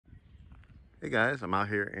Hey guys, I'm out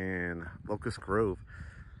here in Locust Grove.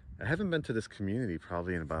 I haven't been to this community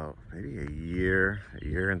probably in about maybe a year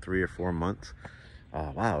and 3 or 4 months.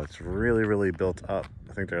 Wow, it's really built up.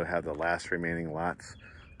 I think they'll have the last remaining lots.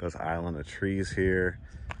 Those island of trees here.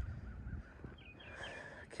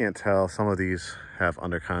 Can't tell, some of these have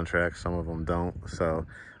under contract, some of them don't. So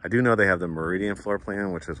I do know they have the Meridian floor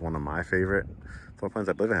plan, which is one of my favorite floor plans.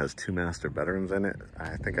 I believe it has 2 master bedrooms in it.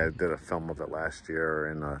 I think I did a film of it last year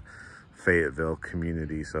in a Fayetteville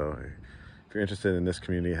community. So if you're interested in this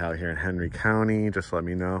community out here in Henry County, just let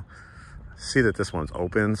me know. See that this one's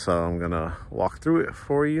open, so I'm gonna walk through it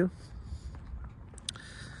for you.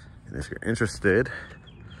 And if you're interested,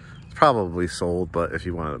 it's probably sold, but if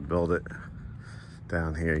you want to build it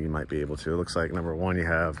down here, you might be able to. It looks like number one, you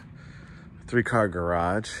have a 3-car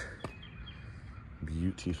garage.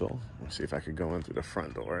 Beautiful. Let's see if I could go in through the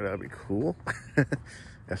front door. That'd be cool.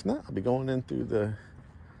 If not, I'll be going in through the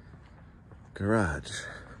garage.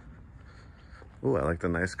 Ooh, I like the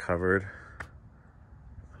nice covered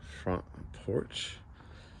front porch.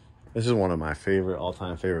 This is one of my favorite,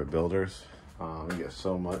 all-time favorite builders. You get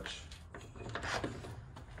so much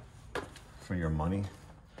for your money.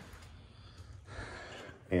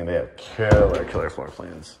 And they have killer floor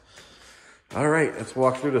plans. All right, let's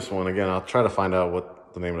walk through this one. Again, I'll try to find out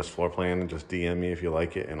what the name of this floor plan and just DM me if you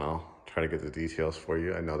like it, and I'll try to get the details for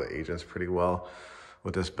you. I know the agents pretty well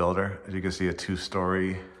with this builder. As you can see, a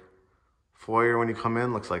 2-story foyer when you come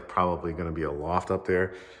in. Looks like probably gonna be a loft up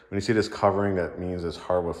there. When you see this covering, that means there's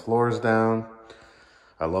hardwood floors down.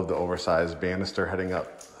 I love the oversized banister heading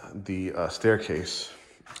up the staircase.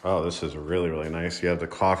 Oh, this is really nice. You have the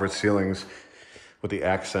coffered ceilings with the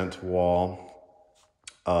accent wall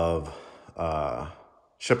of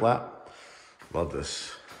shiplap. Love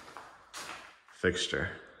this fixture.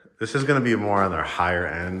 This is gonna be more on their higher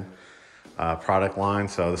end product line.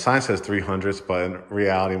 So the sign says 300s, but in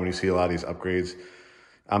reality, when you see a lot of these upgrades,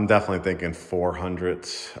 I'm definitely thinking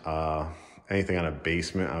 400s. Anything on a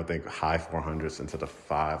basement, I would think high 400s into the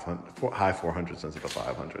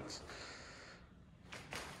 500s.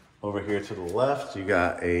 Over here to the left, you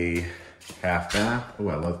got a half bath. Oh,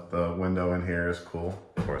 I love the window in here, is cool.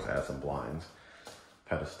 Of course, add some blinds.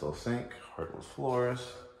 Pedestal sink, hardwood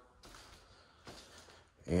floors.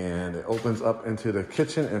 And it opens up into the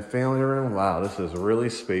kitchen and family room. Wow, this is really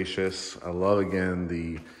spacious. I love, again,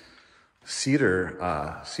 the cedar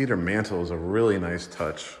mantle is a really nice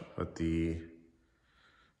touch with the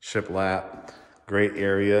shiplap. Great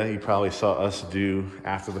area. You probably saw us do,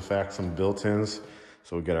 after the fact, some built-ins.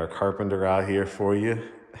 So we get our carpenter out here for you.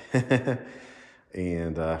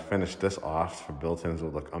 And finish this off. For built-ins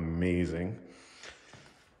would look amazing.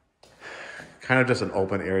 Kind of just an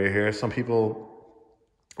open area here. Some people,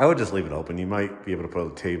 I would just leave it open. You might be able to put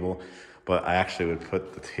a table, but I actually would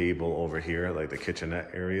put the table over here, like the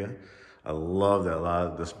kitchenette area. I love that a lot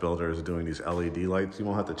of this builder is doing these LED lights. You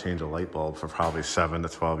won't have to change a light bulb for probably 7 to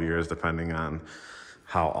 12 years, depending on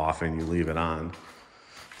how often you leave it on.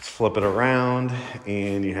 Let's flip it around,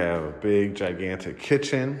 and you have a big, gigantic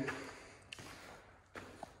kitchen.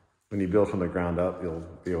 When you build from the ground up, you'll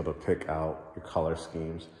be able to pick out your color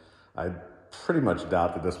schemes. I pretty much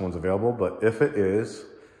doubt that this one's available, but if it is,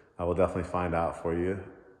 I will definitely find out for you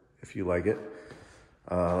if you like it.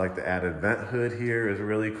 I like the added vent hood here is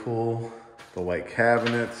really cool. The white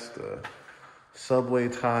cabinets, the subway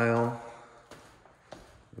tile.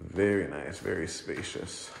 Very nice, very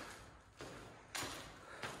spacious.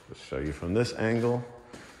 Just show you from this angle.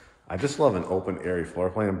 I just love an open airy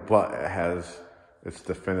floor plan, but it has its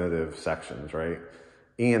definitive sections, right?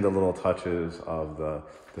 And the little touches of the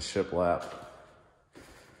shiplap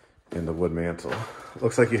and the wood mantle.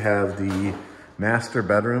 Looks like you have the master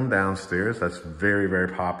bedroom downstairs. That's very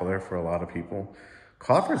popular for a lot of people.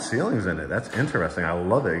 Coffered ceilings in it. That's interesting. I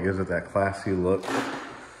love it. It gives it that classy look.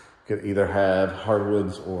 You could either have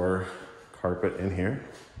hardwoods or carpet in here,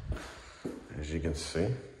 as you can see.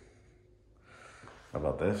 How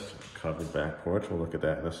about this? Covered back porch. We'll look at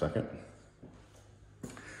that in a second.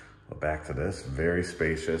 But back to this. Very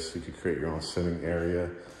spacious. You could create your own sitting area.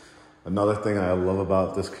 Another thing I love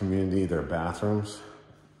about this community, their bathrooms.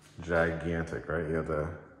 Gigantic, right? You have the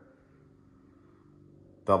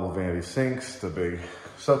double vanity sinks, the big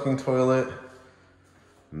soaking toilet,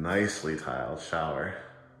 nicely tiled shower.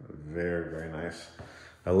 Very nice.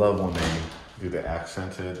 I love when they do the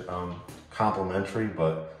accented complimentary,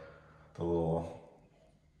 but the little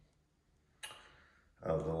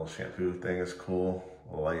shampoo thing is cool.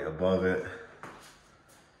 Light above it.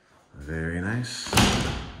 Very nice.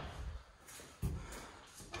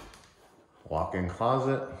 Walk-in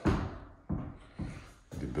closet.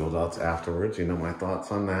 Do build outs afterwards. You know my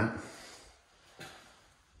thoughts on that.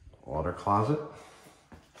 water closet.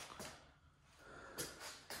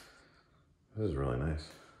 This is really nice.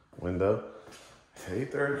 Window. Hey,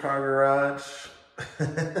 third car garage.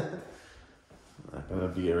 Not gonna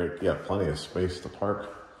be right. Yeah, plenty of space to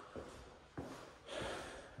park.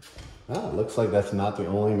 Ah, it looks like that's not the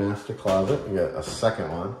only master closet. You got a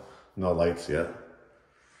second one. No lights yet.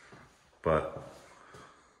 But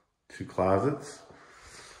 2 closets.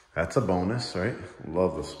 That's a bonus, right?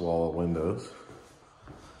 Love the small windows.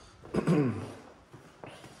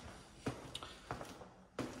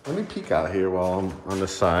 Let me peek out here while I'm on the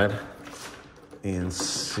side and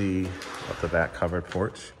see what the back covered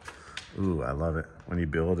porch. Ooh, I love it. When you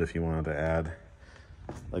build, if you wanted to add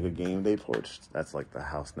like a game day porch, that's like the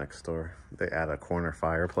house next door. They add a corner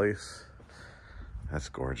fireplace. That's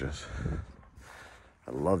gorgeous.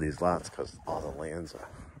 I love these lots because all the lands are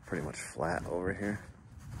pretty much flat over here.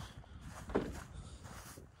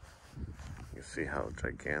 You see how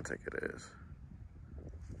gigantic it is.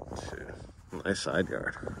 Nice side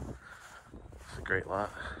yard. It's a great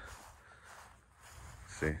lot.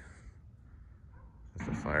 See, there's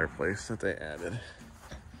the fireplace that they added.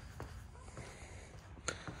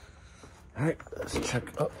 All right, let's check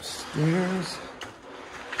upstairs.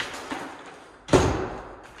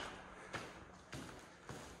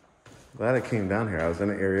 Glad I came down here. I was in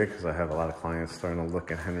the area because I have a lot of clients starting to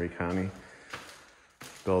look at Henry County,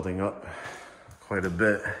 building up quite a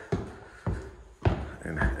bit.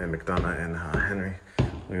 And McDonough and Henry. They're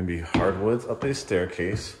gonna be hardwoods up a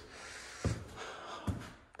staircase.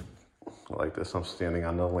 I like this. I'm standing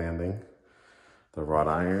on the landing. The wrought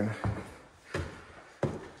iron.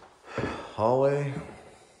 Hallway.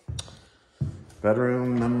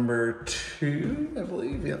 Bedroom number 2, I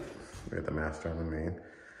believe. Yep. We got the master on the main.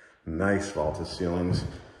 Nice vaulted ceilings.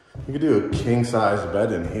 You could do a king size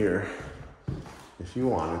bed in here if you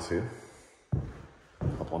wanted to.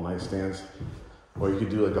 A couple nightstands. Or you could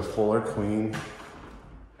do like a fuller queen,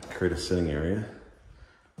 create a sitting area.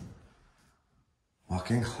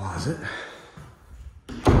 Walk-in closet.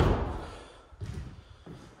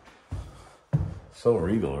 So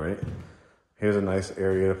regal, right? Here's a nice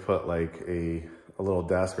area to put like a little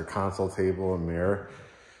desk or console table and mirror.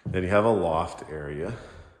 Then you have a loft area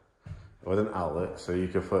with an outlet. So you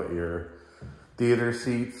could put your theater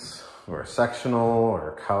seats or a sectional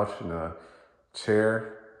or a couch and a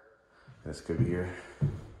chair. This could be your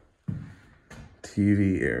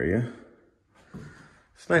TV area.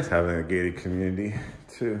 It's nice having a gated community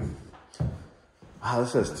too. Wow,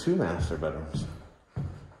 this has 2 master bedrooms.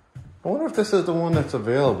 I wonder if this is the one that's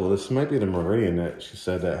available. This might be the Meridian that she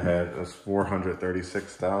said that had us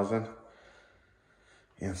 $436,000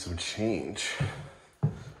 and some change.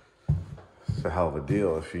 It's a hell of a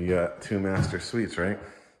deal if you got 2 master suites, right?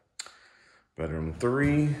 Bedroom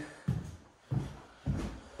 3.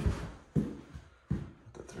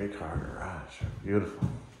 The 3-car garage. Beautiful.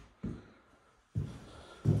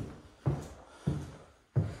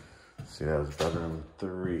 See, that was bedroom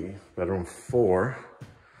 3. Bedroom 4.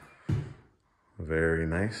 Very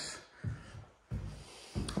nice.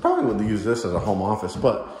 I probably would use this as a home office,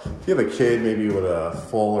 but if you have a kid, maybe with a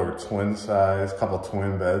full or twin size, couple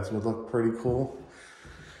twin beds would look pretty cool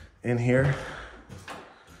in here.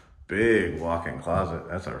 Big walk-in closet.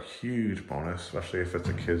 That's a huge bonus, especially if it's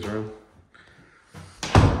a kid's room.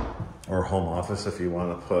 Or home office if you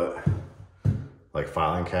want to put like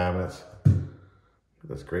filing cabinets.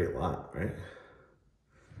 That's a great lot, right?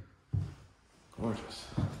 Gorgeous.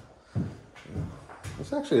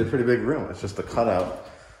 It's actually a pretty big room. It's just the cutout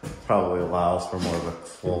probably allows for more of a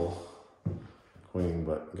full queen,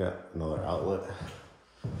 but got another outlet.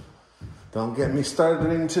 Don't get me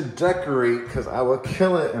started to decorate because I will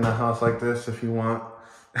kill it in a house like this. If you want,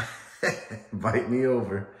 invite me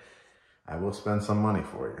over. I will spend some money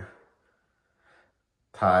for you.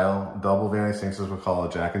 Tile, double vanity sinks, as we call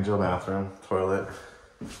it, Jack and Jill bathroom, toilet.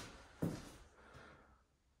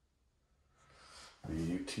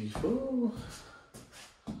 Beautiful.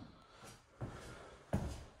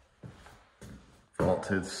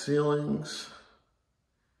 Vaulted ceilings.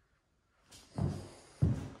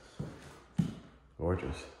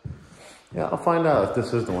 Gorgeous. Yeah, I'll find out if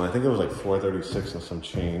this is the one. I think it was like 436 and some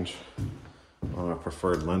change. One of my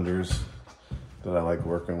preferred lenders that I like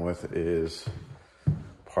working with is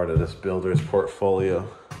part of this builder's portfolio.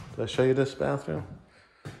 Did I show you this bathroom?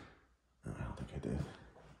 No, I don't think I did.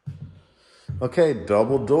 Okay,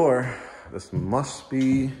 double door. This must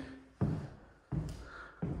be...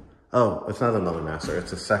 Oh, it's not another master.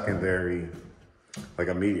 It's a secondary, like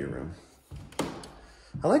a media room.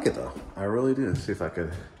 I like it though. I really do. Let's see if I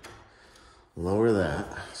could lower that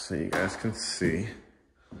so you guys can see.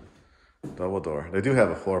 double door. They do have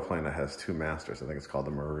a floor plan that has 2 masters. I think it's called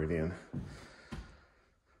the Meridian.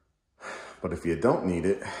 But if you don't need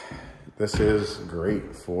it, this is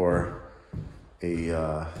great for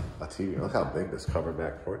a TV. Look how big this covered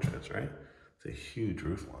back porch is, right? It's a huge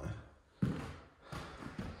roof line.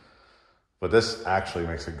 But this actually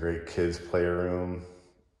makes a great kids playroom.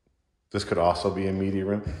 This could also be a media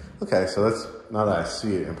room. Okay, so that's, now that I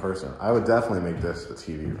see it in person, I would definitely make this the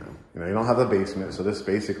TV room. You know, you don't have the basement, so this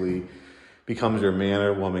basically becomes your man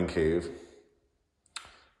or woman cave.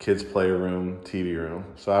 Kids playroom, TV room.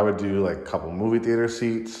 So I would do like a couple movie theater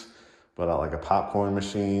seats, but like a popcorn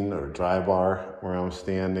machine or dry bar where I'm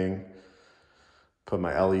standing. Put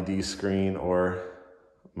my LED screen or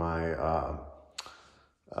my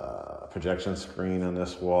projection screen on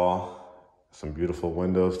this wall. Some beautiful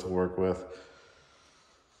windows to work with.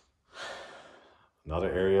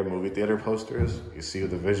 Another area, movie theater posters. You see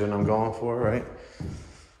the vision I'm going for, right?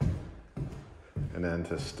 And then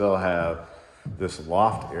to still have this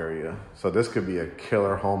loft area. So this could be a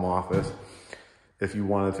killer home office. If you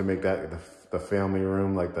wanted to make that the family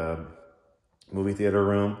room, like the movie theater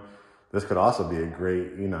room, this could also be a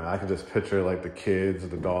great, you know, I could just picture like the kids,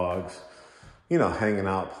 the dogs, you know, hanging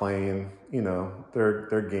out, playing, you know,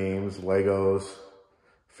 their games, Legos,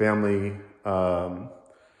 family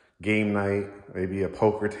game night, maybe a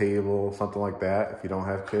poker table, something like that if you don't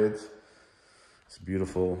have kids. It's a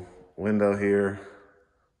beautiful window here.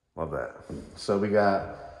 Love that. So we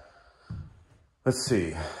got, let's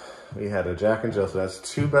see, we had a Jack and Jill, so that's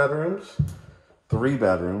 2 bedrooms, 3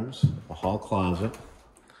 bedrooms, a hall closet,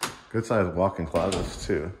 good sized walk-in closets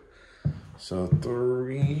too. So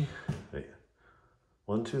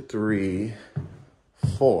 1, 2, 3,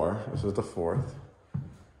 4. This is the 4th.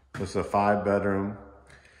 This is a 5 bedroom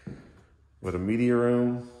with a media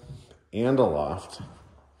room and a loft.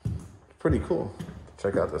 Pretty cool.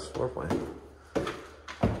 Check out this floor plan.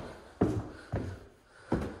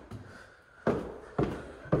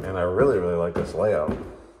 And I really, really like this layout.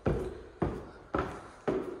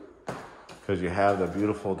 Because you have the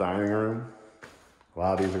beautiful dining room. A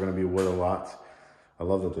lot of these are going to be wood lots. I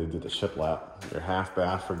love that they did the shiplap. Your half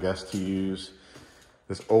bath for guests to use.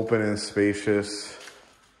 This open and spacious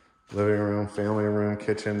living room, family room,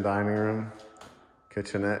 kitchen, dining room,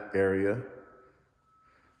 kitchenette area.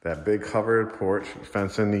 That big covered porch,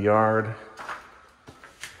 fence in the yard.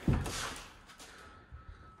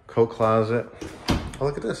 Coat closet. Oh,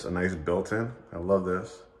 look at this, a nice built-in. I love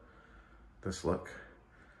this look.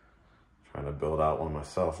 Trying to build out one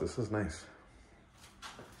myself. This is nice.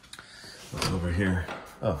 What's over here?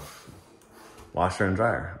 Oh, washer and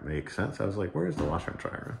dryer. Makes sense. I was like, where's the washer and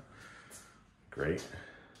dryer? Great.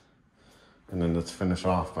 And then let's finish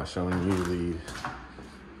off by showing you the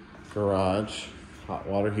garage. Hot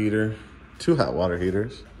water heater. 2 hot water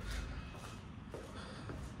heaters.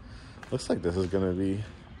 Looks like this is gonna be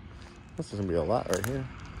a lot right here.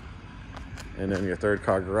 And then your 3rd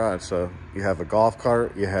car garage. So you have a golf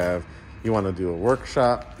cart, you wanna do a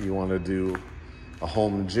workshop, you wanna do a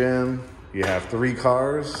home gym, you have 3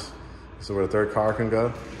 cars. So where the 3rd car can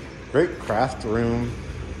go. Great craft room,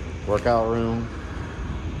 workout room,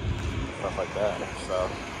 stuff like that. So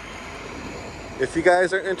if you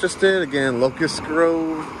guys are interested, again, Locust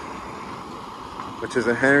Grove, which is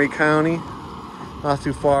in Henry County, not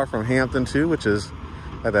too far from Hampton too, which is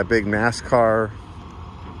at that big NASCAR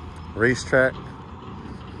racetrack.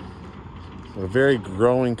 A very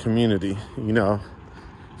growing community, you know,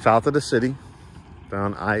 south of the city,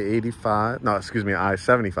 down I-85, no, excuse me,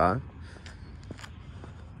 I-75.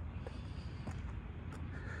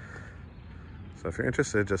 So if you're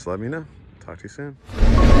interested, just let me know. Talk to you soon.